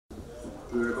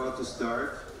We're about to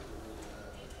start.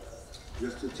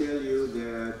 Just to tell you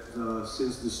that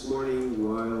since this morning,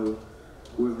 while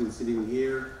we've been sitting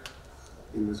here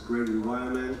in this great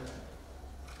environment,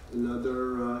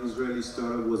 another Israeli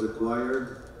startup was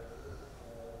acquired.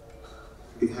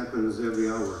 It happens every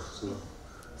hour.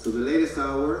 So the latest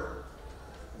hour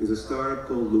is a startup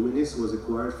called Luminis, was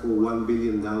acquired for $1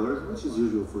 billion, which is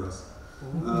usual for us,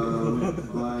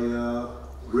 by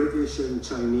British and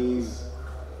Chinese,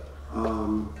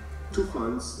 two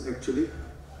funds actually.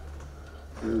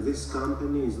 And this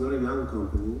company is not a young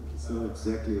company, it's not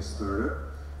exactly a startup.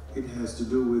 It has to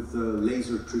do with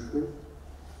laser treatment.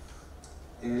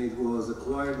 And it was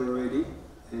acquired already,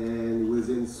 and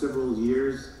within several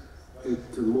years,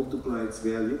 it multiplied its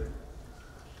value.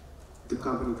 The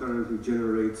company currently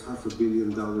generates $500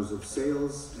 million of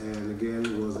sales, and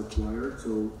again was acquired.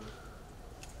 So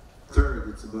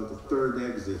it's about a third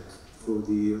exit for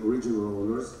the original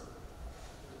owners.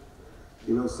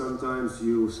 You know, sometimes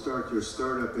you start your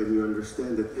startup and you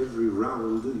understand that every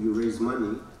round you raise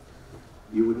money,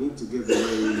 you would need to give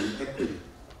away equity.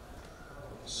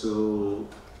 So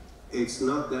it's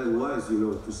not that wise, you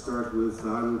know, to start with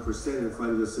 100% and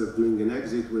find yourself doing an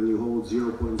exit when you hold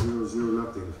 0.00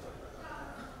 nothing.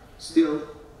 Still,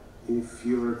 if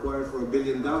you're required for $1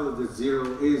 billion, that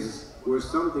zero is worth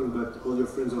something, but all your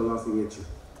friends are laughing at you.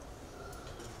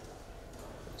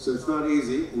 So it's not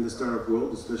easy in the startup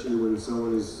world, especially when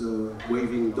someone is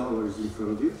waving dollars in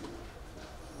front of you.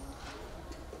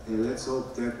 And let's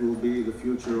hope that will be the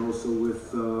future also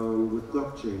with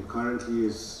blockchain. Currently,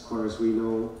 as far as we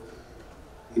know,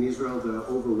 in Israel there are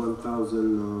over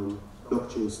 1,000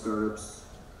 blockchain startups.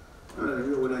 You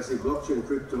know, when I say blockchain,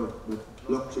 crypto, but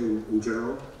blockchain in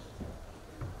general.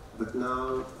 But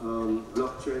now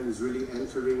blockchain is really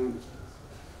entering,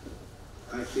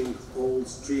 I think, all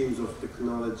streams of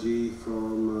technology,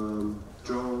 from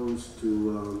drones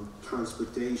to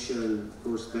transportation, of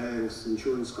course, banks,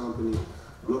 insurance company.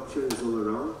 Blockchain is all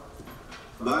around,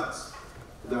 but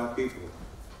there are people.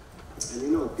 And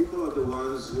you know, people are the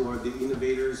ones who are the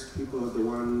innovators, people are the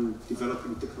ones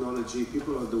developing technology,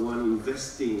 people are the ones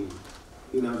investing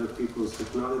in other people's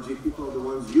technology, people are the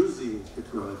ones using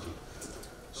technology.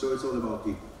 So it's all about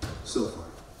people, so far.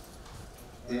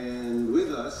 And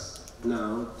with us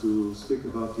now to speak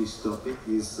about this topic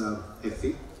is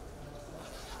Effie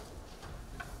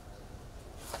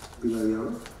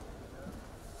Pilarian.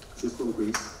 She's from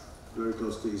Greece, very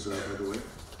close to Israel, by the way.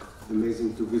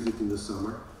 Amazing to visit in the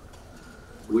summer.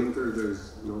 Winter,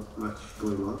 there's not much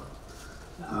going on,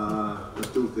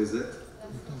 but to visit.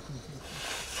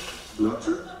 Not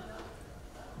true?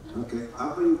 Okay,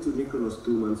 I've been to Mykonos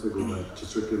 2 months ago, but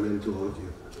just recommend to all of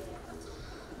you.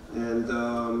 And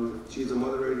she's a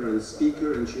moderator and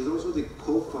speaker, and she's also the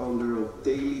co-founder of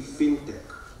Daily FinTech.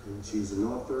 And she's an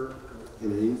author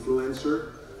and an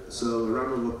influencer. So a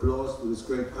round of applause for this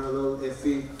great panel.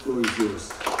 Effie, the floor is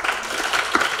yours.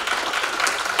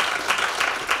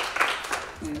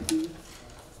 Thank you.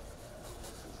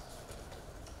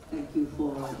 Thank you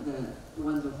for the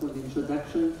wonderful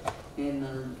introduction, and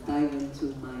dive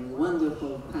into my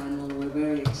wonderful panel. We're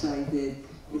very excited.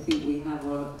 I think we have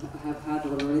had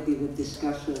already the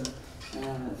discussion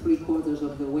 3/4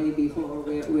 of the way before.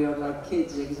 We are like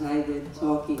kids excited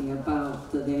talking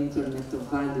about the Internet of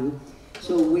Value.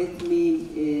 So with me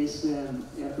is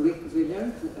Rick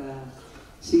Villard,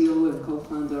 CEO and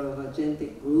co-founder of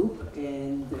Agentic Group,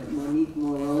 and Monique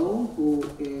Moreau, who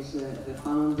is the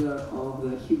founder of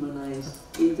the Humanized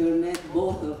Internet.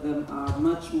 Both of them are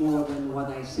much more than what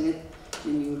I said,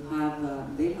 and they'll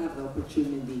have the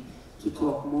opportunity to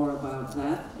talk more about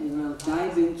that. And I'll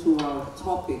dive into our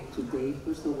topic today.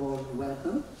 First of all,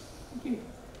 welcome. Thank you.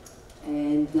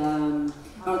 And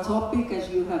our topic, as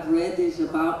you have read, is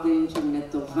about the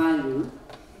Internet of Value.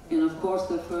 And of course,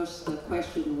 the first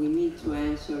question we need to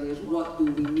answer is, what do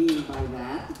we mean by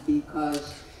that?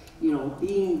 Because, you know,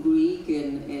 being Greek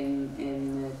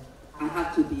and I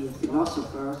have to be a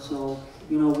philosopher, so,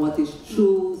 you know, what is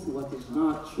truth, what is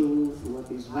not truth, what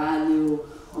is value,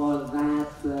 all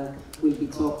that, we'll be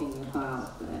talking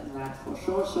about that for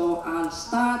sure. So I'll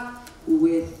start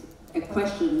with a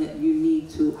question that you need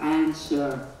to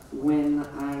answer when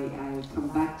I come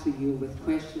back to you with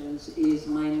questions. Is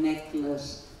my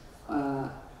necklace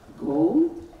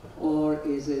gold, or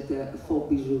is it a faux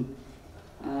bijou?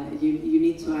 You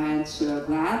need to answer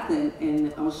that,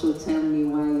 and also tell me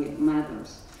why it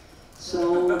matters.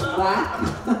 So back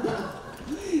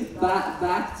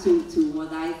to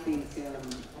what I think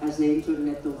as the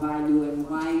Internet of Value, and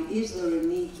why is there a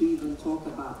need to even talk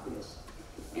about this?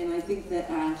 And I think the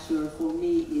answer for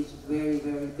me is very,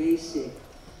 very basic.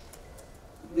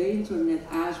 the internet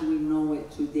as we know it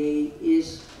today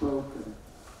is broken.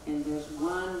 And there's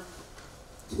 1,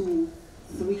 2,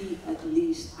 3 at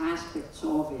least aspects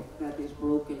of it that is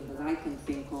broken that I can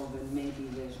think of, and maybe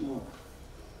there's more.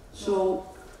 So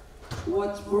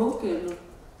what's broken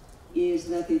is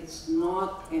that it's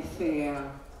not a fair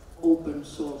open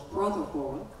source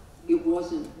protocol. It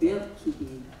wasn't built to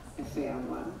be a fair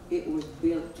one. It was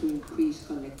built to increase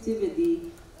connectivity,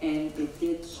 and it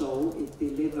did so. It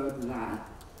delivered that.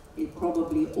 It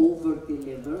probably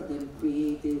over-delivered and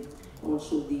created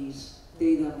also these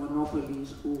data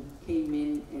monopolies who came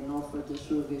in and offered the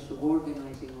service of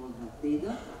organizing all that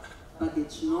data. But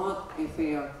it's not a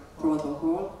fair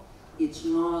protocol. It's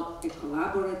not a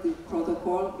collaborative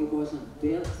protocol. It wasn't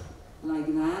built like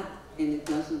that, and it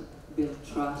doesn't build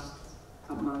trust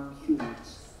among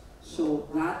humans. So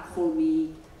that, for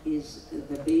me, is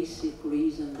the basic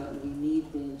reason that we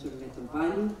need the Internet of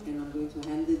Value. And I'm going to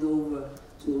hand it over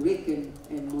to Rick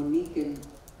and Monique and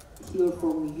hear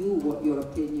from you what your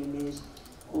opinion is,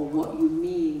 or what you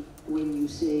mean when you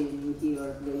say and you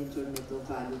hear the Internet of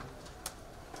Value.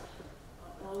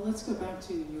 Well, let's go back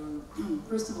to your,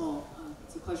 first of all,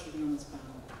 it's a pleasure to be on this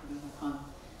panel. We have fun.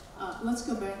 Let's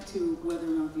go back to whether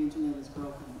or not the internet is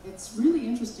broken. It's really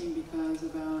interesting because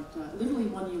about literally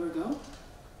 1 year ago,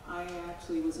 I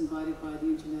actually was invited by the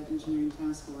Internet Engineering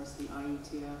Task Force, the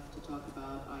IETF, to talk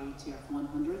about IETF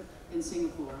 100 in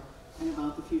Singapore and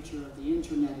about the future of the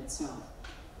internet itself.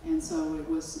 And so it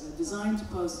was designed to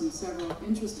pose some several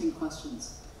interesting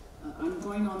questions. I'm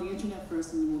going on the internet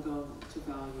first, and then we'll go to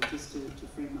value, just to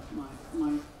frame up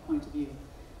my point of view.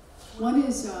 One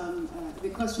is the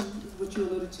question which you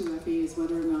alluded to, Effie, is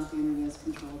whether or not the internet is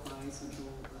controlled by central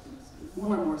organizations,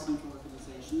 more and more central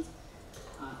organizations,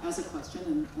 as a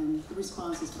question, and the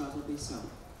response is probably so.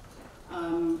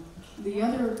 The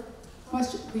other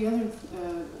question, the other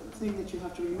thing that you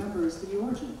have to remember is the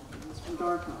origin. It's from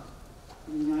DARPA,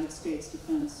 from the United States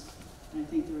Defense. And I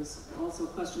think there's also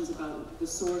questions about the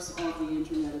source of the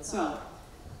internet itself,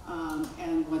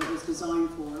 and what it was designed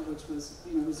for, which was,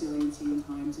 resiliency in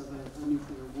times of a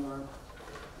nuclear war.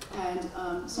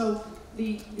 And so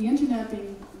the internet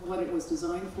being what it was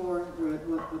designed for,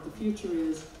 what the future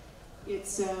is,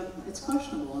 it's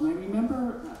questionable. And I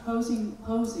remember posing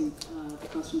the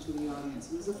question to the audience.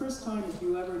 And it was the first time, if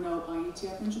you ever know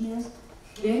IETF engineers,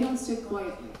 they don't sit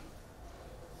quietly.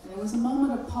 And there was a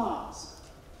moment of pause.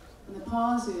 And the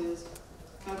pause is,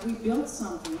 have we built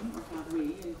something, or have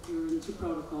we, if you're into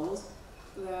protocols,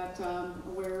 that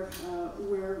where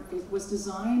it was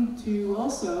designed to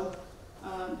also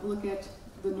look at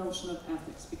the notion of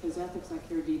ethics, because ethics I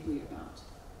care deeply about,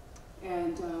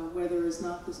 and where there is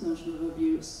not this notion of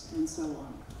abuse and so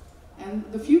on. And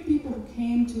the few people who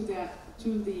came to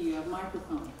the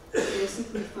microphone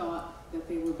basically thought that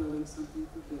they were building something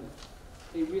for good.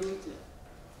 They really did.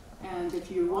 And if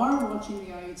you are watching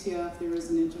the IETF, there is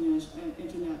an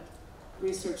internet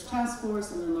research task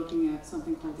force, and they're looking at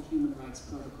something called the Human Rights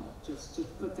Protocol, just to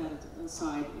put that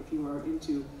aside if you are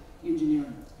into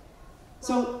engineering.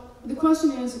 So the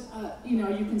question is, you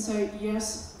can say,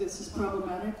 yes, this is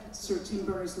problematic. Sir Tim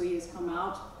Berners-Lee has come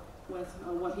out with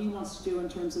what he wants to do in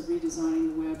terms of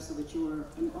redesigning the web so that you are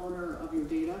an owner of your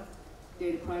data.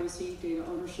 Data privacy, data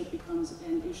ownership becomes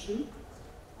an issue.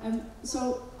 And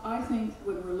so I think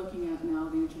when we're looking at now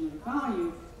the Internet of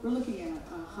Value, we're looking at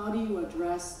how do you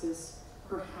address this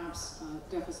perhaps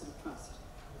deficit of trust.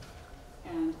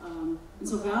 And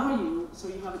so value, so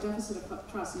you have a deficit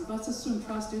of trust, and let's assume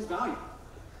trust is value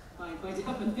by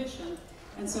definition.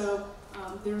 And so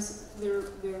there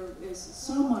is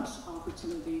so much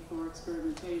opportunity for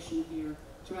experimentation here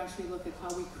to actually look at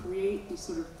how we create these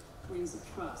sort of rings of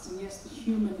trust. And yes, the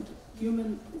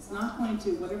human is not going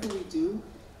to, whatever we do,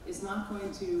 is not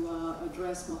going to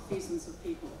address malfeasance of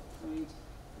people, right?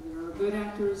 There are good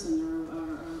actors and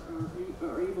there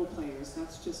are evil players.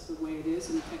 That's just the way it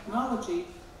is. And technology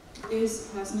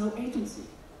has no agency.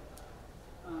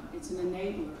 It's an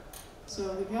enabler.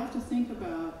 So we have to think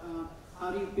about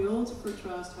how do you build for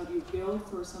trust? How do you build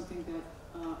for something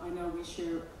that I know we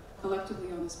share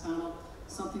collectively on this panel,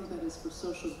 something that is for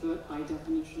social good, by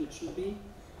definition it should be,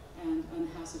 and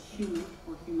has a human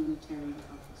or humanitarian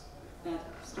purpose. That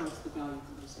starts the value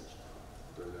conversation.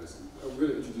 Very nice. I'm going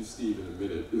to introduce Steve in a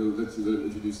minute. Let him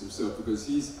introduce himself, because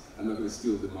I'm not going to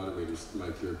steal the moderator's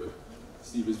mic here, but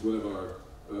Steve is one of our,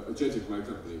 Agentic, my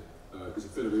company, is a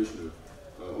federation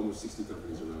of almost 60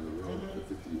 companies around the world,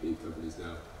 58 companies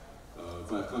now.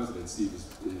 5 continents. Steve is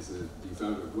the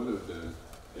founder of one of them,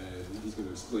 and he's going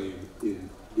to explain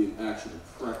in action, in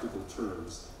practical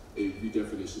terms, a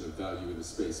redefinition of value in the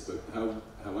space. But how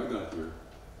I got here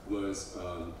was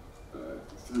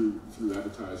through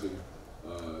advertising,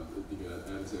 being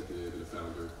an executive and a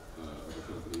founder of a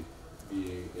company,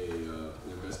 being an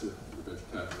investor, a venture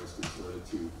capitalist, we started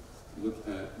to look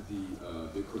at the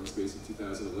Bitcoin space in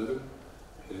 2011.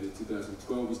 And in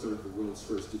 2012, we started the world's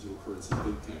first digital currency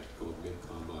think tank called Mint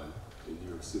Combine in New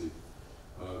York City.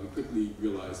 We quickly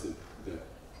realized that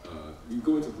we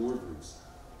go into boardrooms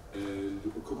and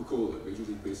Coca-Cola, Major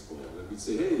League Baseball, and we'd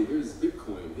say, hey, here's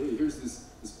Bitcoin, hey, here's this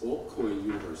altcoin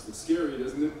universe. It's scary,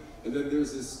 doesn't it? And then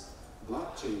there's this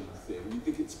blockchain thing. We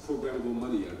think it's programmable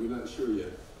money, and we're not sure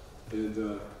yet. And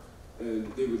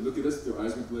they would look at us, their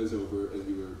eyes would glaze over, and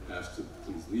we were asked to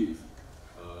please leave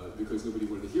because nobody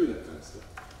wanted to hear that kind of stuff.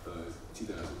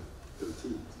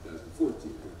 2013, 2014,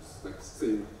 it was like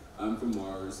saying, I'm from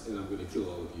Mars and I'm going to kill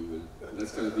all of you, and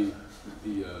that's kind of the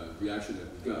reaction that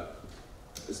we got.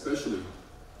 Especially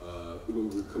when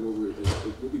we come over, and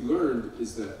what we learned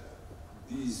is that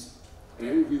these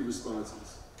angry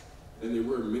responses, and there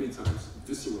were many times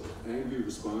visceral, angry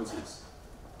responses,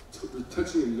 were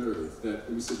touching a nerve that,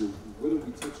 and we said, well, what are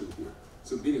we touching here?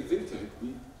 So being a think tank,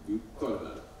 we thought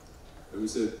about it. And we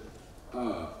said,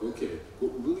 okay,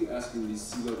 what we're really asking these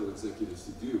C-level executives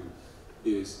to do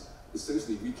is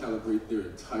essentially recalibrate their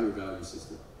entire value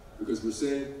system. Because we're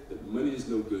saying that money is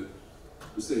no good,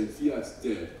 we're saying fiat's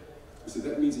dead, we said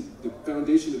that means that the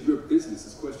foundation of your business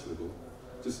is questionable,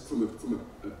 just from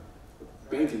a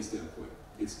banking standpoint.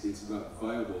 It's not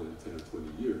viable in 10 or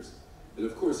 20 years. And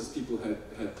of course, as people had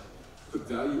put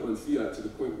value on fiat to the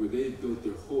point where they built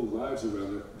their whole lives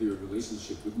around their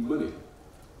relationship with money.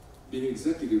 Being an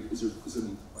executive is a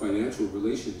financial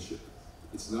relationship.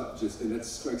 It's not just, and that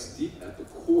strikes deep at the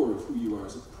core of who you are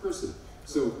as a person.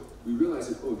 So we realized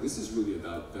that, oh, this is really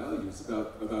about value. It's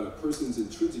about a person's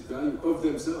intrinsic value of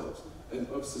themselves and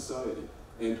of society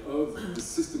and of the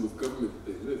system of government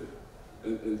that they live in.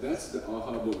 And that's the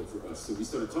aha moment for us. So we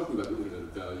started talking about the Internet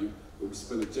of Value, but we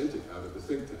spun agentic out of the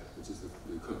think tank, which is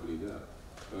the company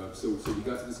now. So we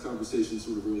got to this conversation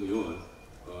sort of early on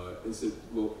and said,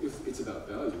 well, if it's about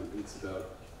value, it's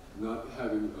about not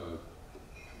having,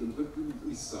 let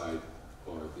me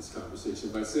sidebar this conversation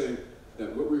by saying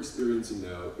that what we're experiencing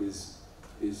now is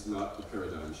not a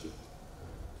paradigm shift.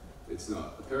 It's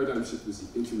not. A paradigm shift was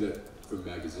the internet from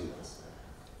magazines.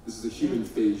 This is a human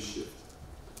phase shift.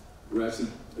 We're actually,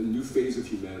 a new phase of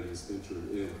humanity is entering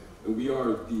in, and we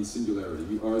are the singularity,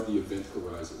 we are the event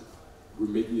horizon. We're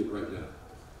making it right now.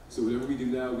 So whatever we do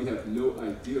now, we have no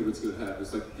idea what's going to happen.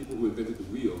 It's like the people who invented the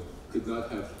wheel could not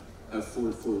have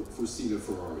foreseen a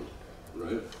Ferrari,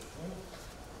 right?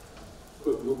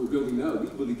 But what we're building now, we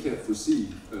really can't foresee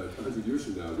 100 years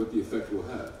from now what the effect will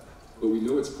have. But we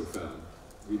know it's profound.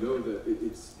 We know that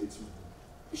it's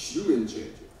human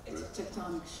changing. Right? It's a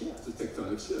tectonic shift. It's a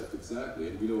tectonic shift, exactly.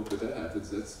 And we know when that happens,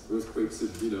 that's earthquakes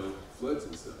and floods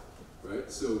and stuff,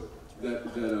 right? So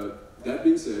that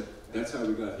being said, that's how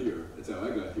we got here. That's how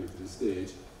I got here to this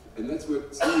stage. And that's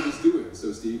what Steve is doing.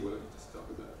 So Steve, why don't you just talk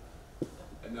about it?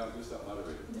 And now I'm going to stop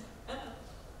moderating.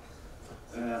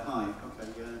 Hi,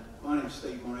 okay, my name's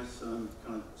Steve Morris, I'm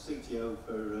kind of CTO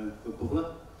for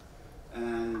Bubbler,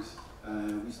 and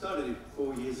we started it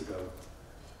 4 years ago,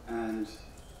 and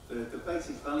the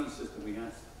basic value system we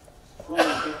had from the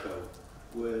get-go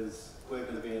was we're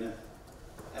going to be an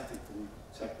ethical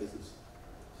tech business.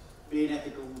 Being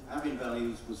ethical, having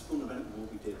values was fundamental to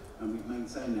what we did, and we've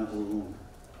maintained that all along.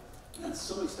 And to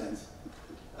some extent,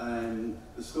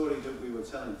 the story that we were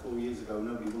telling 4 years ago,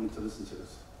 nobody wanted to listen to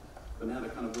us. But now the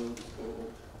kind of world is brought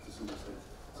up to some extent.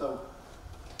 So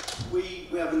we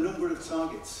have a number of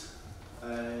targets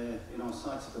in our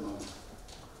sites at the moment.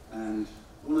 And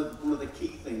one of the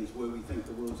key things where we think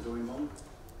the world's going on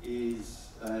is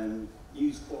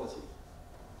news quality.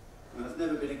 And there's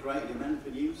never been a greater demand for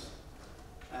news,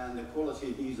 and the quality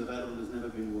of news available has never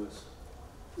been worse.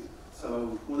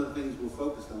 So one of the things we're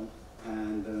focused on,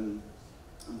 and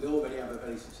we already have a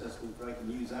very successful breaking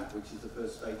news app, which is the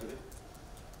first stage of it.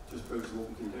 Just proves what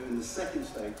we can do. And the second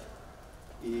stage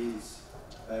is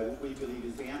what we believe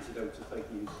is the antidote to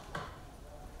fake news,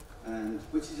 and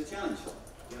which is a challenge.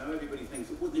 Everybody thinks,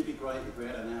 wouldn't it be great if we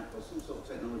had an app or some sort of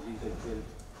technology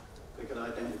that could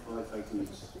identify fake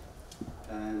news?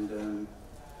 And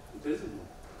there isn't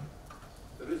one.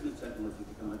 There isn't a technology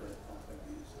that can identify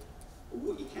fake news. But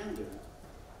what you can do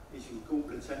is you can come up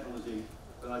with a technology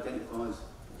that identifies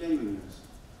genuine news,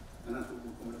 and that's what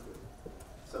we're coming up with.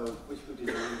 So, which we're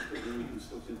designing, which we're in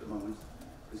construction at the moment,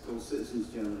 is called Citizens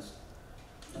Journalist.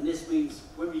 And this means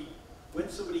when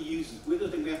somebody uses, the other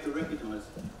thing we have to recognise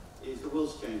is the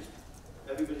world's changed.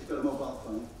 Everybody's got a mobile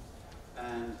phone,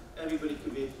 and everybody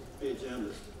can be a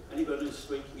journalist. Anybody on the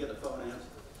street can get the phone out,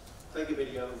 take a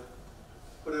video,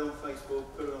 Facebook,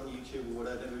 put it on YouTube or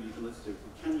whatever you can listen to.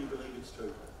 Can you believe it's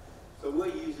true? So we're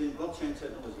using blockchain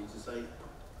technology to say,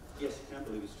 yes, you can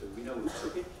believe it's true. We know who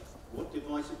took it, what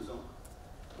device it was on,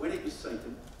 when it was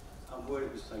taken, and where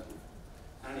it was taken.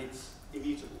 And it's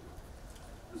immutable.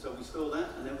 And so we store that,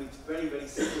 and then it's very, very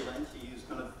simple then to use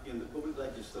kind of the public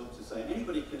ledger stuff to say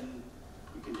anybody can,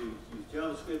 use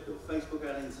JavaScript or Facebook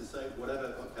add-ins to say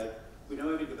whatever, okay, we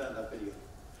know everything about that video.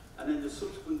 And then the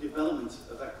subsequent development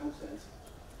of that content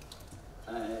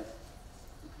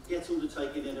gets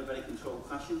undertaken in a very controlled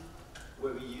fashion,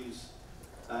 where we use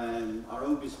our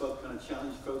own bespoke kind of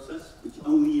challenge process, which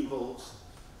only involves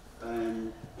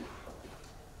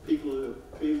people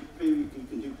who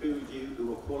can do peer review,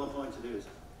 who are qualified to do it.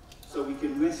 So we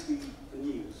can rescue the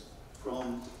news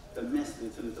from the mess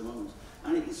that's in at the moment.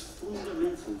 And it is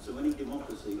fundamental to any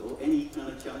democracy or any kind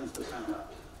of challenge to power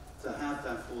to have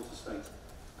that fourth estate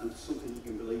and something you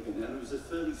can believe in. And it was a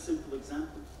fairly simple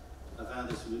example of how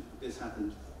this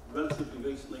happened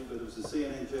relatively recently, where there was a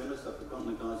CNN journalist, I've forgotten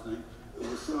the guy's name, who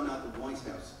was thrown out of the White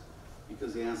House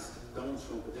because he asked Donald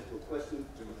Trump a difficult question,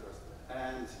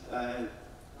 and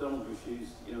Donald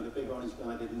refused. You know, the big orange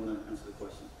guy didn't want to answer the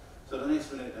question. So the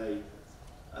next minute,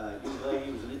 a young lady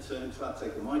who was an intern tried to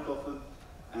take the mic off him,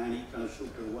 and he kind of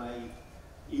shook her away.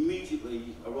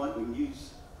 Immediately, a right-wing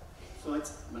news site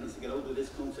managed to get hold of this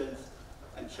content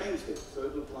and changed it so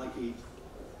it looked like he'd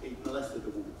molested a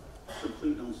woman.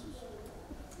 Complete nonsense.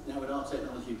 Now with our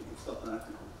technology, we can stop that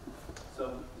happening.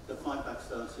 So the fight back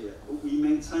starts here. But we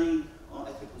maintain our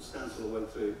ethical stance all the way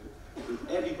through. With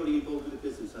everybody involved with the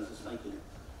business has a stake in it.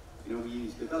 You know, we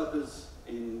use developers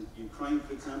in Ukraine,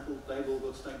 for example. They've all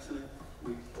got stakes in it.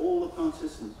 All the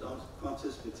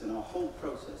participants in our whole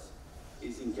process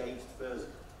is engaged further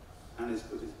and is,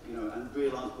 you know, and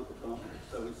realise what the plan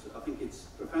is. So I think it's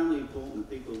profoundly important that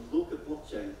people look at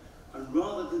blockchain, and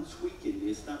rather than tweaking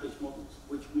the established models,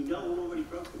 which we know are already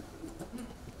broken,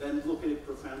 then look at it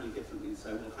profoundly differently and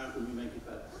say, well, how can we make it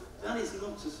better? That is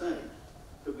not to say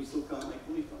that we still can't make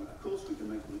money from it. Of course we can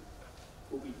make money,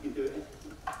 but we can do it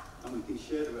ethically, and we can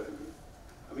share the revenue.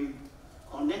 I mean,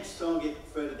 our next target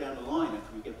further down the line,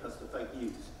 after we get past the fake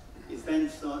news, is then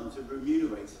starting to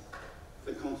remunerate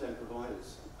the content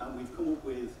providers. And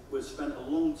we've spent a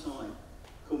long time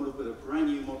coming up with a brand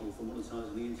new model for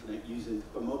monetizing the internet using,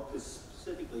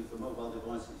 specifically for mobile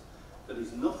devices, that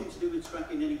is nothing to do with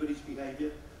tracking anybody's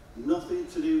behavior, nothing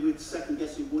to do with second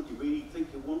guessing what you really think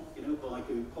you want, you know, by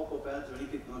doing pop-up ads or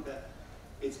anything like that.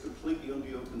 It's completely under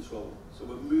your control. So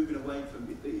we're moving away from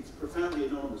it. It's profoundly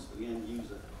anonymous for the end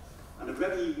user. And the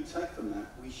revenue we take from that,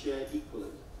 we share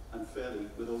equally and fairly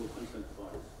with all the content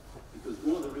providers. Because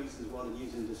one of the reasons why the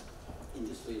news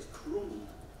industry is crumbled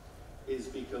is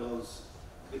because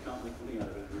they can't make money out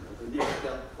of it anymore. They never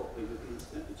dealt properly with the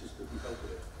internet. They just couldn't cope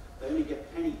with it. They only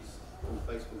get pennies on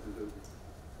Facebook and Google.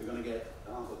 They're going to get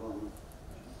half of them.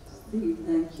 Steve,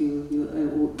 thank you.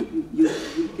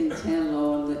 We can tell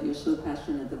all that you're so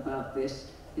passionate about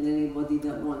this, and anybody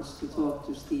that wants to talk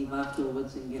to Steve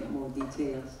afterwards and get more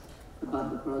details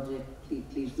about the project,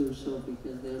 please do so,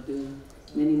 because they're doing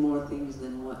many more things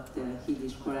than what he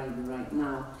described right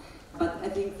now. But I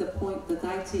think the point that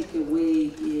I take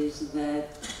away is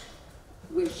that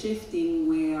we're shifting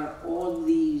where all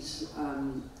these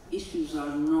issues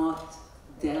are not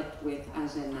dealt with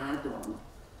as an add-on,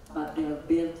 but they're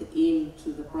built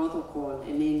into the protocol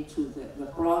and into the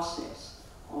process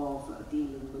of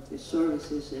dealing with the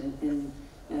services. And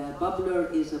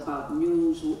Bubbler is about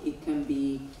news. It can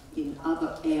be in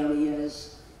other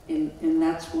areas, and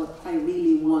that's what I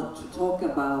really want to talk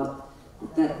about,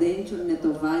 that the Internet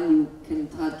of Value can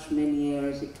touch many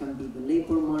areas. It can be the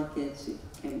labor markets, it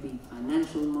can be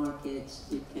financial markets,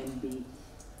 it can be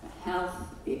health,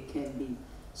 it can be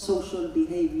social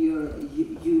behavior,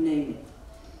 you name it.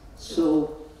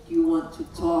 So you want to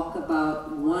talk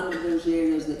about one of those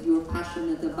areas that you're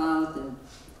passionate about, and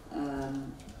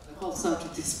the whole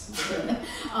subject is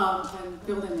and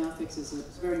building ethics is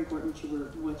very important.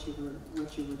 What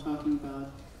you were talking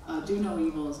about. Do no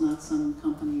evil is not some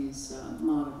company's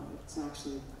motto. It's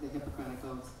actually the Hippocratic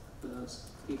Oath for those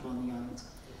people in the audience.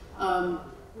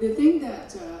 The thing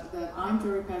that I'm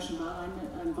very passionate about,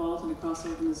 I'm involved in a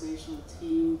cross-organizational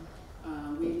team.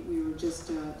 We were just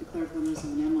declared winners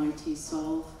of an MIT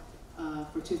Solve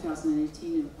for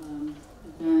 2018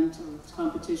 event or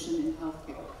competition in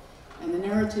healthcare. And the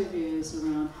narrative is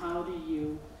around how do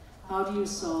you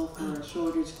solve for a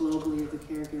shortage globally of the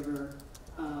caregiver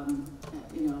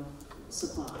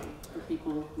supply for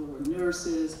people who are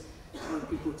nurses or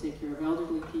people who take care of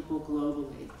elderly people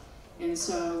globally. And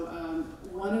so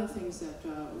one of the things that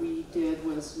we did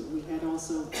was we had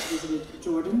also visited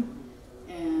Jordan,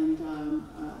 and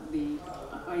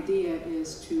idea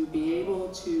is to be able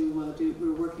to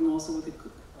we're working also with the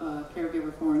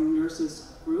Caregiver Foreign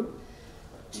Nurses group,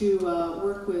 to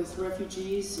work with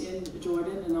refugees in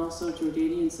Jordan and also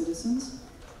Jordanian citizens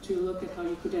to look at how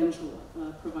you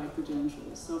provide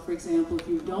credentials. So for example, if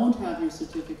you don't have your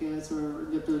certificates or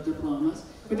diplomas,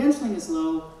 credentialing is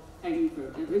low-hanging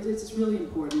fruit. It's really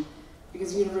important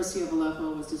because the University of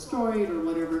Aleppo was destroyed or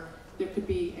whatever. There could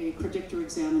be a predictor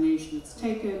examination that's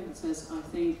taken. It says, I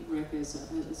think Rick has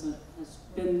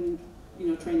been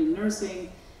trained in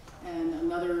nursing, and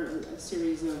another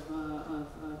series of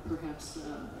perhaps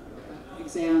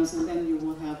exams, and then you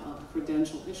will have a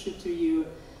credential issued to you,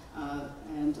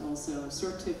 and also a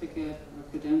certificate or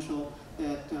credential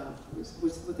that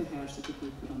with a hash that could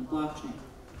be put on the blockchain.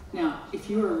 Now, if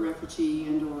you're a refugee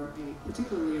and/or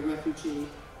particularly a refugee,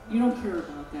 you don't care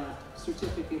about that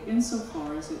certificate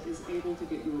insofar as it is able to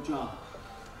get you a job.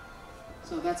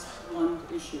 So that's one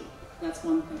issue. That's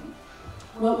one thing.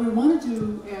 What we want to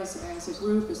do as a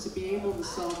group is to be able to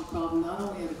solve a problem not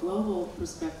only at a global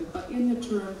perspective, but in the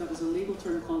term that is a legal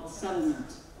term called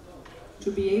settlement.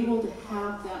 To be able to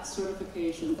have that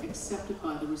certification accepted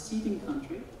by the receiving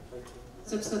country,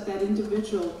 such that that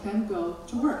individual can go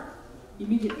to work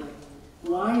immediately.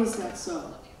 Why is that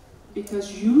so?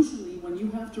 Because usually when you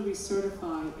have to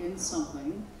recertify in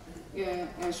something,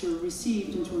 as you're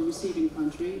received into a receiving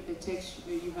country,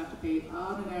 you have to pay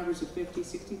on an average of 50,000,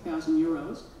 60,000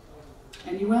 euros,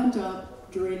 and you end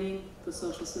up draining the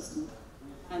social system.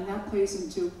 And that plays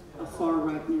into a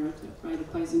far-right narrative, right? It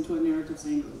plays into a narrative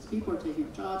saying these people are taking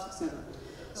our jobs, etc.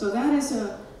 So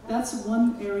that's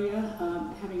one area,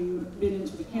 having been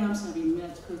into the camps, having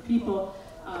met with people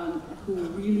who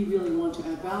really, really want to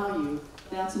add value.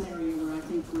 That's an area where I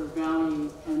think where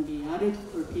value can be added,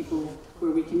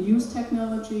 where we can use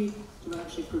technology to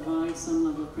actually provide some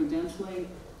level of credentialing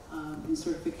and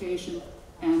certification,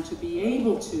 and to be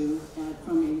able to,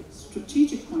 from a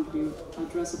strategic point of view,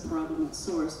 address a problem at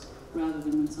source rather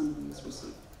than when somebody is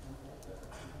received.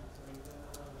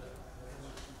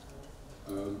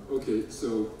 Okay,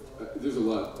 so there's a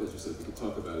lot, as you said, we could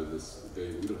talk about in this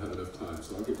day. We don't have enough time,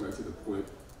 so I'll get right to the point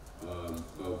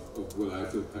of what I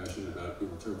feel passionate about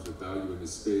in terms of value in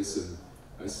this space. And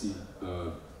I see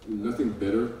nothing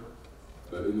better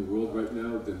in the world right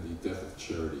now than the death of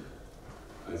charity.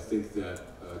 I think that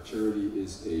charity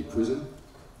is a prison,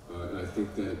 and I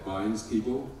think that it binds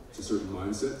people to certain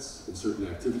mindsets and certain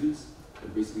activities,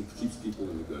 and basically keeps people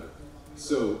in the gutter.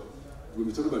 So when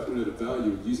we talk about Internet of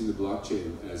Value, using the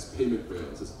blockchain as payment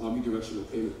rails, as omnidirectional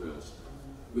payment rails,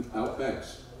 without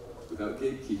banks, without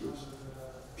gatekeepers,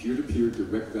 peer-to-peer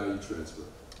direct value transfer,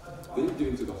 then you're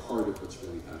getting to the heart of what's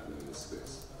really happening in this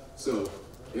space. So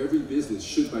every business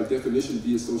should, by definition,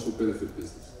 be a social benefit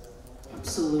business.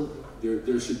 Absolutely.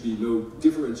 There should be no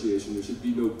differentiation. There should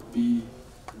be no B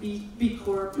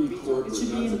Corp. It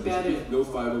should be embedded. No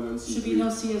 501c3. Should be no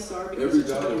CSR because every it's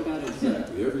dollar, embedded.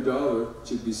 Exactly. Every dollar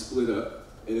should be split up.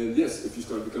 And then, yes, if you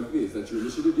start the company, if that's your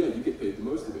initiative, yeah, you get paid the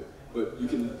most of it. But you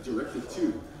can direct it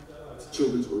to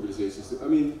children's organizations. I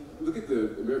mean, look at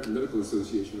the American Medical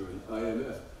Association or the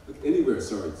IMF. Look anywhere,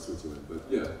 sorry, Switzerland, but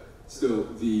yeah, still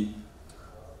the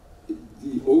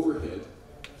overhead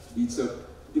eats up,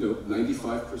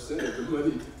 95% of the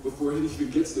money before it even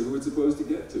gets to who it's supposed to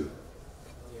get to.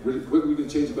 What are we going to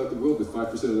change about the world with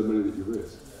 5% of the money that you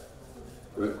raise?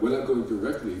 Right? We're not going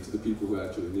directly to the people who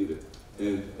actually need it.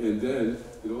 And then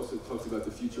it also talks about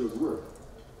the future of work,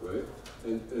 right?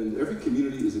 And every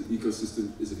community is an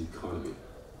ecosystem, is an economy.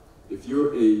 If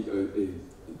you're a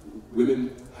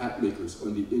women hat makers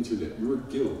on the internet, you're a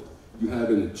guild. You have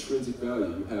an intrinsic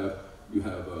value. You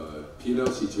have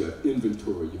P&L sheets, you have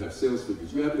inventory, you have sales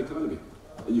figures, you have an economy,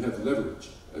 and you have leverage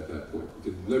at that point.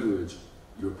 You can leverage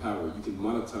your power. You can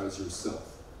monetize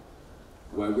yourself.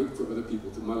 Why wait for other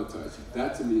people to monetize you?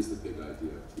 That to me is the big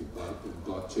idea between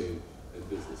blockchain and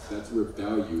business. That's where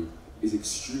value is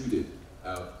extruded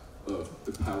out of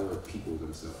the power of people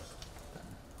themselves.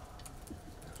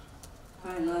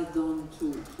 I'll add on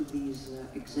to these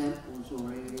examples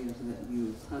or areas that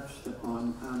you touched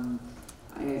upon.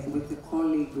 With a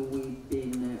colleague, we've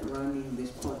been running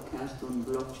this podcast on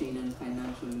blockchain and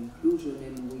financial inclusion,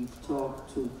 and we've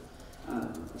talked to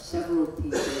several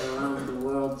people around the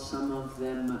world, some of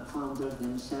them founders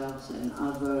themselves and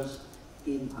others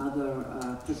in other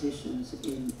positions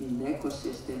in the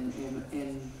ecosystem,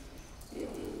 and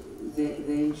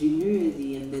the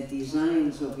ingenuity and the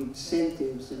designs of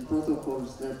incentives and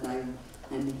protocols that I'm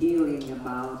hearing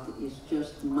about is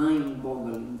just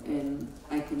mind-boggling. And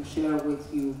I can share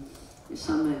with you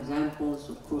some examples.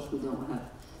 Of course, we don't have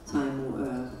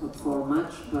time for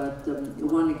much, but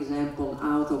one example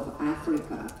out of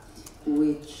Africa,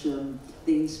 which the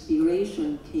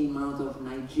inspiration came out of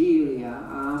Nigeria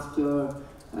after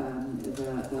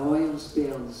the oil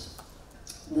spills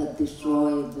that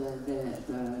destroyed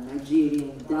the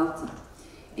Nigerian Delta.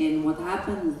 And what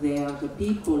happened there, the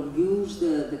people used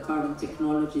the current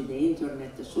technology, the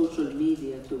internet, the social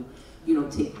media to,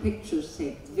 take pictures,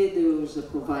 take videos,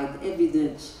 provide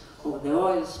evidence of the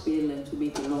oil spill. And to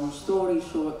make a long story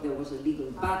short, there was a legal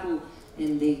battle,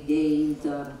 and they gained,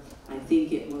 I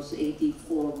think it was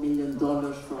 $84 million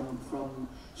from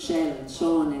Shell and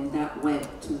so on, and that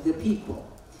went to the people.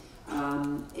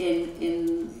 And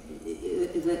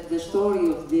the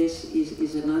story of this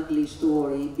is an ugly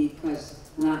story, because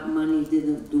that money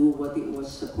didn't do what it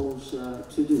was supposed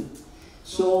to do.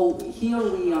 So here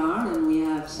we are, and we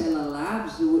have Cella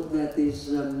Labs that is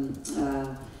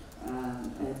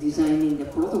designing a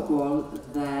protocol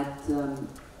that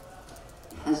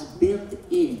has built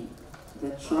in the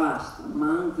trust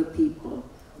among the people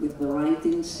with the right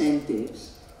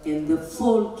incentives and the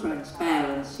full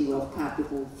transparency of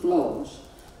capital flows,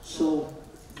 so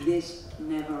this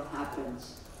never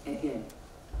happens again.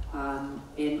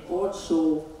 And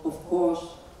also, of course,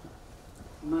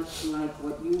 much like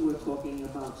what you were talking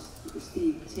about,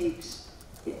 Steve,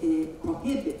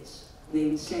 prohibits the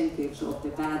incentives of the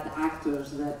bad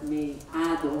actors that may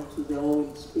add on to the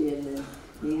oil spill and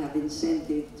may have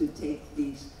incentive to take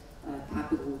these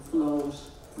capital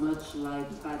flows, much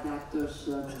like bad actors.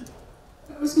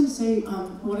 I was going to say,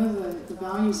 one of the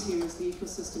values here is the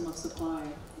ecosystem of supply.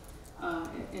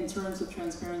 In terms of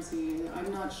transparency,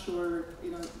 I'm not sure,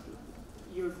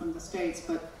 you're from the States,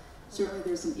 but certainly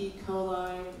there's an E.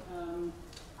 coli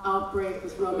outbreak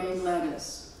with romaine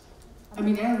lettuce. I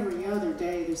mean, every other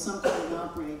day there's some kind of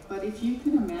outbreak. But if you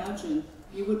can imagine,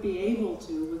 you would be able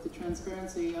to, with the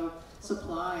transparency of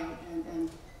supply and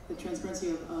the transparency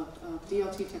of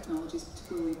DLT technologies,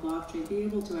 particularly blockchain, be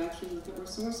able to actually look at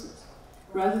resources,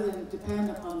 rather than depend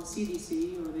upon the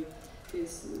CDC or the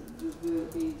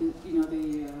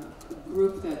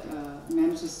group that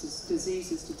manages this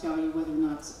diseases to tell you whether or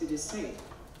not it is safe.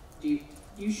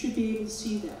 You should be able to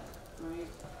see that, right?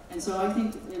 And so I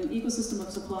think an ecosystem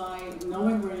of supply,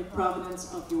 knowing where the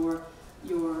provenance of your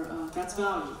that's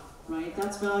value, right?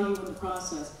 That's value in the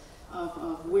process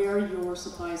of where your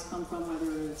supplies come from,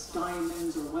 whether it's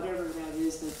diamonds or whatever that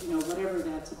is, that whatever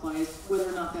that supply is, whether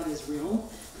or not that is real,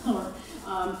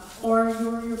 or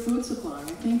your food supply.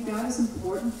 I think that is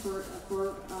important for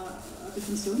the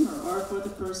consumer, or for the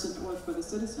person, or for the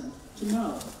citizen to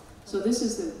know. So this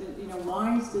is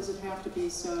why does it have to be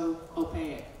so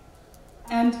opaque?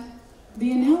 And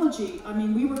the analogy, I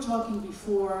mean, we were talking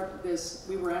before this,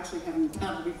 we were actually having a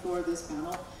panel before this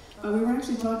panel, but we were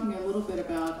actually talking a little bit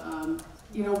about,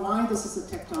 why this is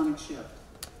a tectonic shift.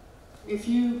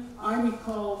 I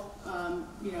recall,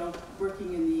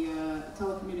 working in the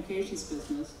telecommunications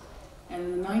business, and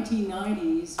in the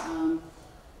 1990s,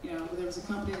 there was a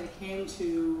company that came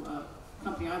to a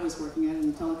company I was working at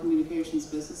in the telecommunications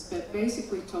business, but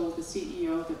basically told the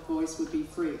CEO that voice would be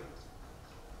free.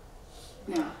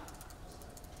 Now,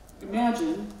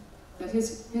 imagine that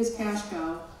his cash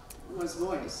cow was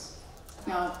voice.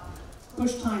 Now,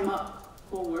 push time up,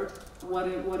 forward, what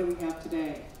do we have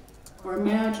today? Or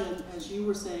imagine, as you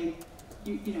were saying,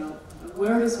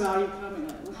 where does value come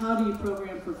in? How do you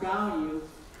program for value?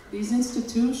 These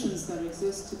institutions that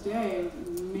exist today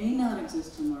may not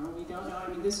exist tomorrow. We don't know. I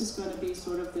mean, this is going to be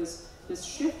sort of this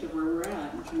shift of where we're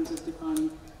at in terms of defining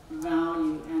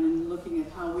value and in looking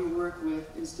at how we work with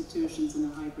institutions in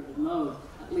a hybrid mode,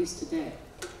 at least today,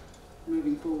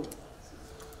 moving forward.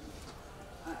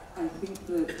 I think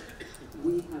that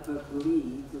we have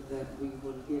agreed that we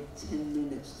will give 10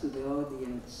 minutes to the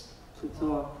audience to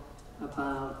talk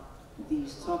about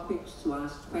these topics, to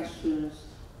ask questions,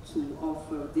 to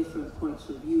offer different points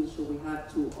of view, so we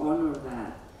have to honor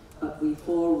that. But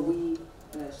before we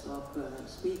stop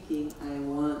speaking, I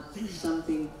want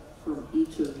something from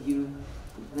each of you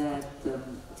that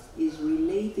is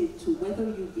related to whether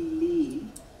you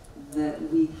believe that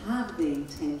we have the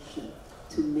intention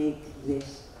to make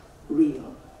this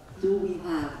real.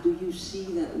 Do you see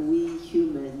that we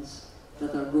humans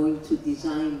that are going to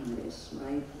design this,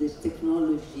 right, this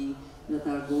technology, that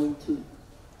are going to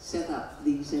set up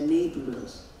these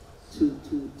enablers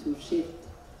to shift,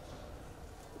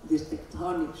 this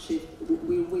tectonic shift,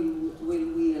 will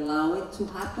we allow it to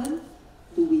happen?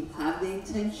 Do we have the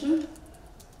intention?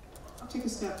 I'll take a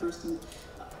step first. And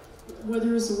where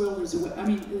there is a will, there's a way. I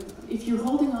mean, if you're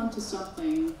holding on to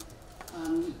something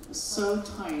so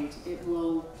tight, it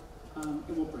will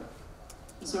break.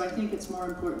 And so I think it's more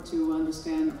important to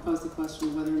understand or pose the question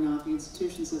of whether or not the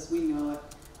institutions as we know it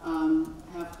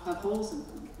have holes in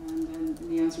them. And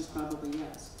the answer is probably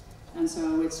yes. And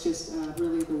so it's just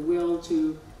really the will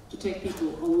to take people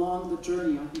along the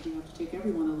journey. I think you have to take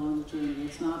everyone along the journey.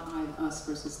 It's not us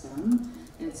versus them.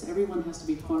 It's everyone has to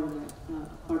be part of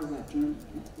that journey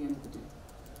at the end of the day.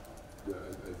 Yeah,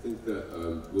 I think that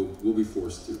we'll be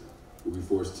forced to. We'll be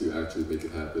forced to actually make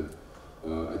it happen.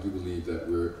 I do believe that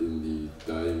we're in the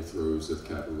dying throes of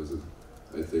capitalism.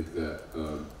 I think that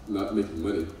not making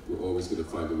money, we're always going to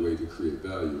find a way to create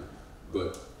value.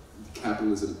 But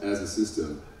capitalism as a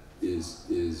system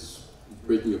is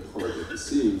breaking apart at the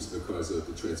seams because of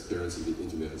the transparency the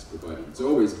internet has provided. It's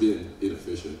always been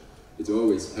inefficient. It's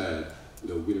always had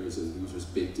winners and losers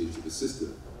baked into the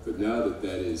system. But now that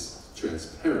that is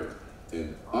transparent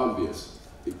and obvious,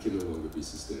 it can no longer be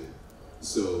sustained.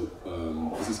 So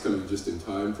this is coming just in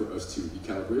time for us to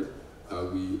recalibrate how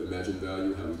we imagine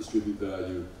value, how we distribute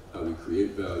value, how we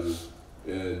create value,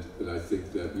 and I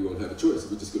think that we won't have a choice.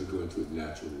 We're just going to go into it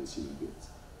naturally as human beings.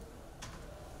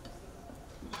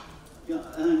 Yeah,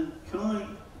 can I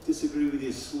disagree with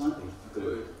you slightly? Go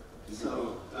ahead.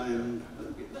 So, and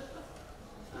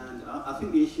I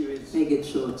think the issue is... Make it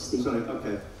short, Steve. Sorry,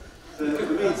 okay. So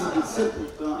for me it's simple,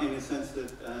 but in a sense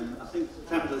that I think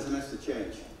capitalism has to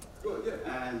change. Well,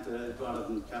 yeah. And rather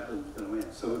than capitalism is going to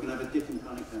win. So we're going to have a different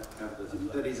kind of capitalism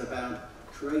that is about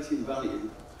creating value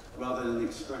rather than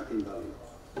extracting value.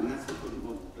 And that's the different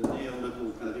model. The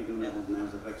neoliberal kind of economic model now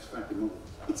is about extracting model.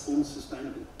 It's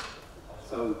unsustainable.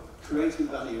 So creating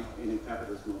value in a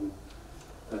capitalist model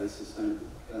that is sustainable,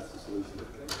 that's the solution.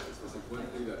 It's like one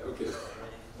thing that,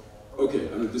 okay,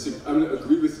 I'm going to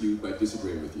agree with you by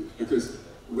disagreeing with you. Because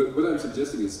what I'm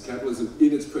suggesting is capitalism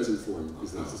in its present form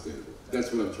is not sustainable.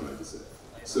 That's what I'm trying to say.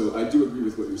 So I do agree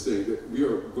with what you're saying, that we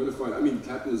are going to find,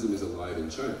 capitalism is alive in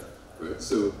China, right?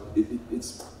 So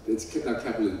it's not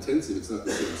capital intensive, it's not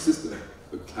the same system,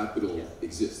 but capital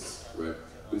exists, right?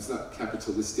 But it's not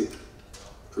capitalistic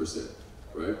per se,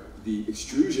 right? The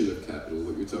extrusion of capital,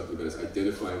 what you're talking about, is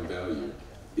identifying value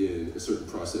in a certain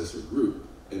process or group,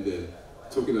 and then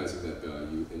tokenizing that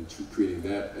value and creating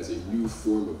that as a new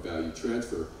form of value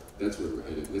transfer. That's where we're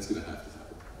headed, and that's going to have to happen.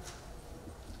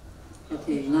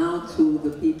 Okay, now to the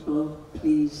people,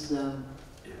 please tell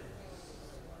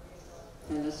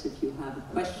us if you have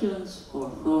questions or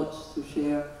thoughts to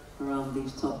share around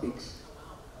these topics.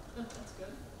 That's good.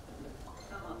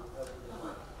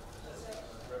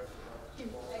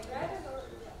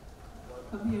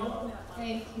 Come here.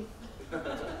 Thank you.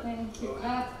 Thank you.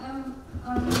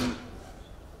 I'm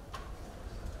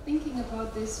thinking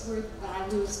about this word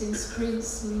value since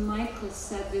Prince Michael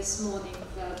said this morning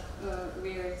that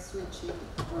we are switching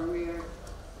or we are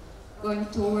going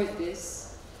toward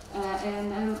this.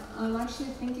 And I'm actually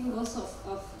thinking also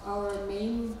of our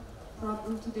main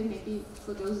problem today, maybe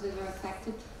for those that are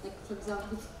affected, like for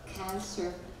example,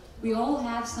 cancer. We all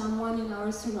have someone in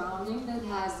our surrounding that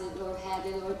has it or had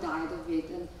it or died of it.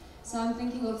 And so I'm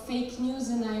thinking of fake news,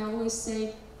 and I always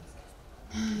say,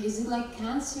 is it like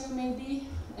cancer maybe?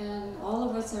 And all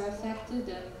of us are affected,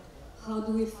 and how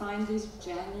do we find this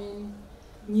genuine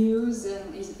news?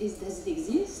 And does it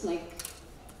exist? Like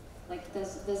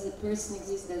does a person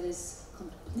exist that is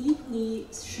completely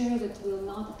sure that will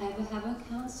not ever have a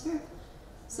cancer?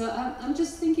 So I'm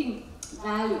just thinking,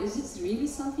 value, is it really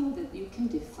something that you can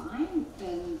define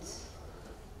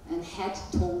and head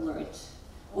toward?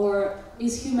 Or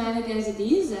is humanity as it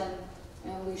is,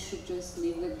 and we should just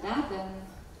live with that? And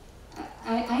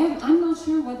I'm not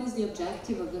sure what is the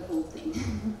objective of the whole thing.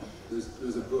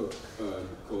 There's a book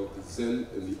called Zen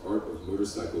and the Art of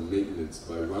Motorcycle Maintenance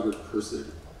by Robert Pirsig,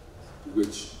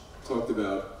 which talked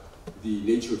about the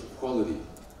nature of quality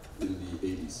in the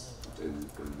 80s and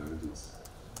 90s.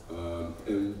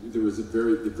 And there was a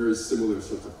very similar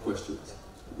sorts of questions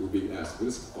that were being asked. What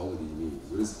does quality mean?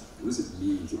 What does it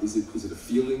mean? Is it a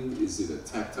feeling? Is it a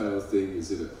tactile thing?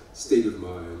 Is it a state of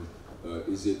mind?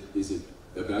 Is it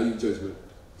a value judgment?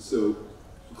 So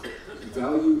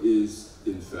value is,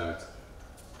 in fact,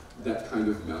 that kind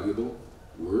of malleable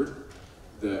word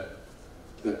that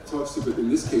talks to, but in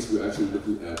this case we're actually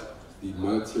looking at the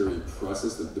monetary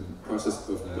process, the process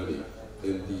of money,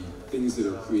 and the things that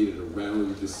are created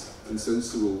around this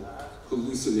consensual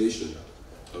hallucination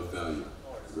of value,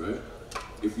 right?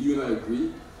 If you and I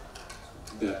agree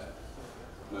that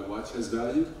my watch has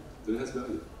value, then it has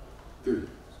value, period.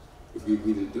 If we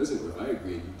agree that it doesn't, or if I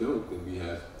agree and you don't, then we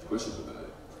have questions about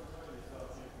it.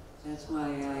 That's why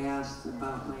I asked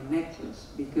about my necklace,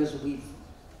 because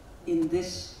in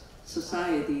this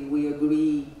society, we have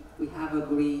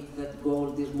agreed that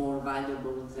gold is more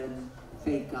valuable than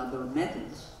fake other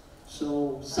metals.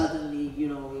 So suddenly, you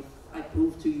know, if I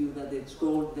prove to you that it's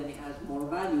gold, then it has more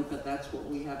value, but that's what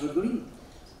we have agreed.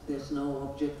 There's no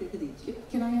objectivity.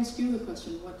 Can I ask you the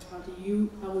question?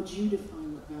 How would you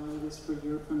define what value is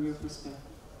from your perspective?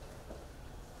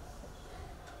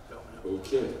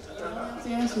 Okay. You don't have to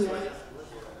answer that.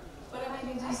 But I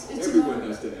mean, it's Everyone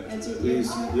has to answer.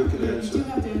 Please, you can You answer. do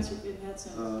have to answer in that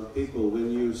sense. People,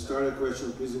 when you start a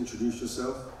question, please introduce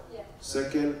yourself. Yeah.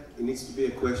 Second, it needs to be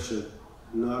a question,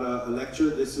 not a lecture.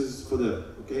 This is for them,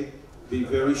 okay? Be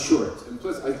very short. And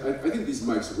plus, I think these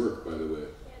mics work, by the way.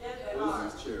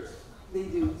 These chairs. They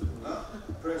do.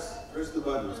 Press the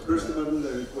buttons. Press the button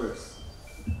that it works.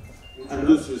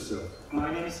 Introduce yourself. My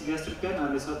name is Sylvester Ken,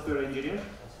 I'm a software engineer.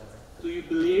 Do you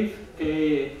believe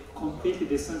a completely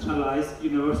decentralized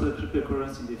universal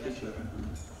cryptocurrency in the future?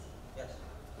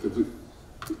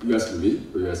 You asking me,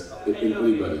 or you asking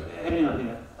anybody? Anyone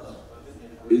here.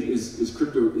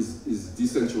 Is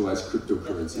decentralized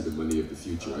cryptocurrency the money of the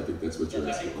future? I think that's what you're A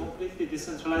asking. completely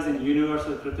decentralized and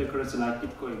universal cryptocurrency like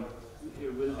Bitcoin.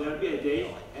 Will there be a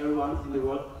day everyone in the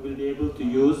world will be able to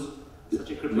use such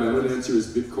a cryptocurrency? My own answer is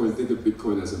Bitcoin. Think of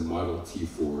Bitcoin as a Model T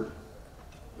Ford,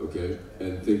 okay?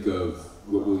 And think of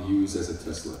what we'll use as a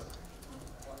Tesla,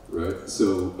 right?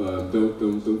 So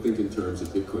don't think in terms of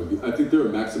Bitcoin. I think there are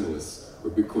maximalists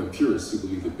or Bitcoin purists who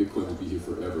believe that Bitcoin will be here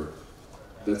forever.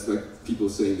 That's like people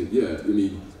saying that, yeah, I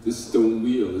mean, this stone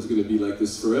wheel is going to be like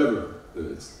this forever. No,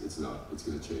 it's not. It's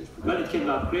going to change. But it can be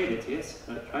upgraded, yes,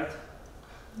 right?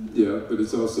 Yeah, but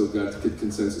it's also got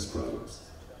consensus problems.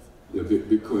 You know,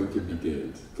 Bitcoin can be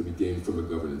gained from a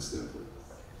governance standpoint.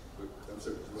 I'm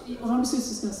sorry. Well, I was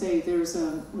just going to say,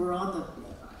 we're on the,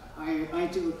 I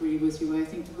do agree with you. I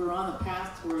think we're on a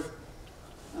path toward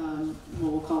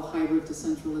what we'll call hybrid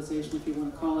decentralization, if you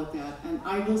want to call it that. And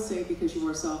I will say, because you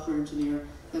are a software engineer,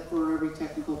 that for every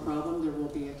technical problem, there will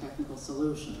be a technical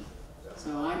solution.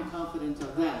 So I'm confident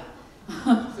of that.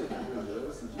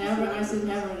 Never, I said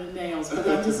never in the nails, but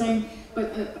I'm just saying,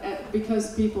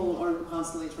 because people are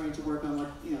constantly trying to work on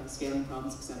what, you know, scaling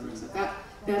problems, et cetera, et cetera.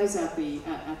 That is at the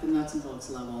nuts and bolts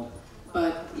level.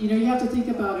 But, you know, you have to think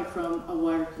about it from a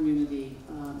wider community,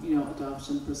 you know,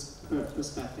 adoption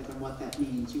perspective and what that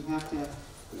means. You have to,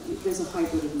 there's a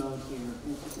hybrid mode here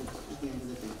at the end of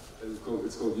the day. And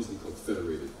it's usually called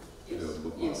federated, you know,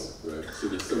 model, Yes. right? So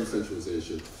there's some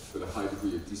centralization, but a high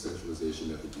degree of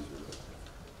decentralization at the user level.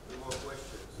 Any more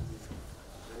questions?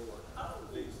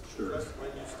 Please. Sure. Just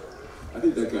when you start. I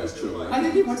think that guy's trouble. I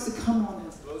think he wants to come on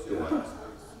and Close your mics, please.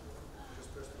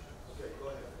 Just press the, okay, go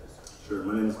ahead. Sure,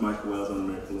 my name is Michael Wells, I'm an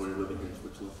American lawyer living here in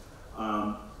Switzerland.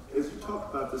 As you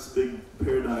talk about this big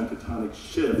paradigm tectonic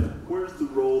shift, where's the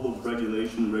role of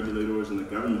regulation, regulators, and the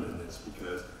government in this?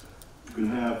 Because you can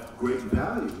have great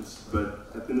values, but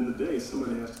at the end of the day,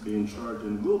 somebody has to be in charge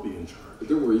and will be in charge. But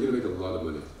don't worry, you're gonna make a lot of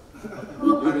money.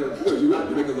 You're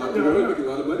gonna make a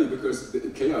lot of money because the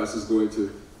chaos is going to,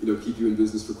 you know, keep you in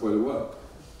business for quite a while.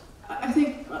 I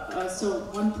think, so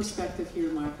one perspective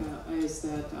here, Micah, is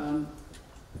that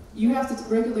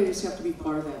regulators have to be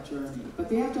part of that journey, but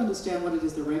they have to understand what it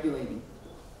is they're regulating,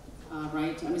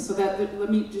 right? I mean, so let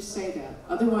me just say that.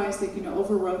 Otherwise, they can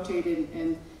over-rotate it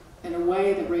in a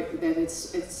way that it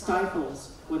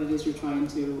stifles what it is you're trying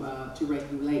to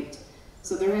regulate.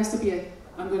 So there has to be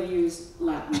I'm going to use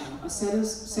Latin now, a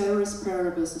ceteris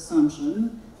paribus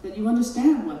assumption that you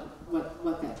understand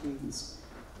what that means.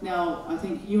 Now, I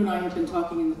think you and I have been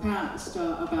talking in the past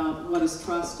about what is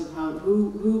trust and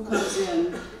who comes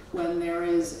in when there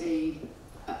is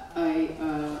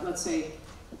let's say,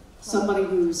 somebody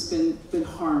who's been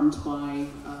harmed by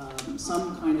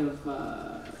some kind of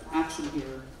action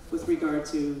here with regard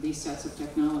to these sets of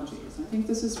technologies. I think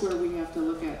this is where we have to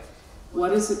look at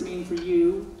what does it mean for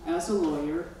you as a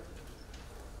lawyer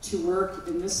to work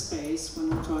in this space when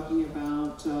we're talking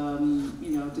about,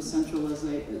 you know, decentralized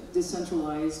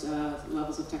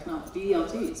levels of technology,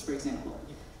 DLTs, for example.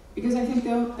 Because I think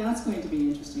that's going to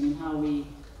be interesting in how we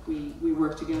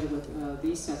work together with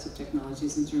these sets of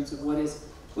technologies in terms of what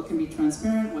can be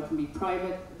transparent, what can be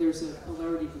private. There's a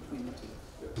polarity between the two.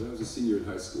 Yeah, when I was a senior in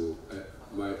high school,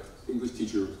 my English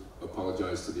teacher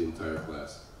apologized to the entire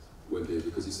class one day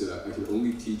because he said, I can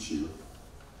only teach you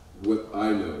what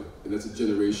I know, and that's a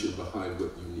generation behind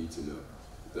what you need to know.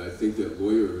 And I think that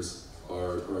lawyers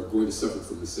are going to suffer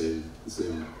from the same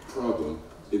problem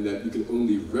in that you can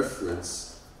only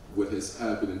reference what has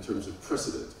happened in terms of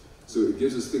precedent. So it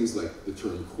gives us things like the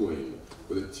term coin,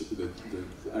 or the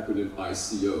acronym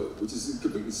ICO, which is a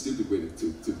completely stupid way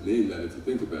to name that if you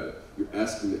think about it. You're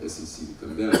asking the SEC to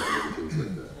come down and things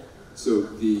like that. So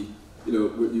you know,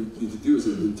 what you need to do is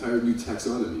an entire new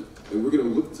taxonomy, and we're going to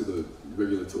look to the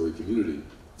regulatory community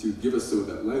to give us some of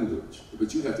that language.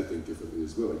 But you have to think differently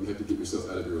as well. You have to get yourself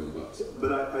out of your own box.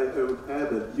 But I would add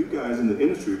that you guys in the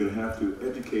industry are going to have to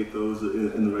educate those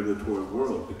in the regulatory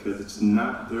world, because it's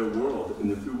not their world.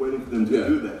 And if you're waiting for them to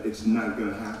do that, it's not going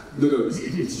to happen. No,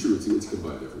 it's true. It's a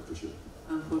combined effort for sure.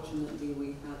 Unfortunately,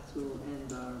 we have to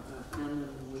end our panel,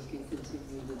 and we can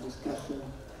continue the discussion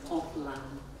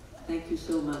offline. Thank you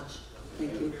so much.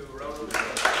 Thank you. Round of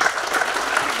applause.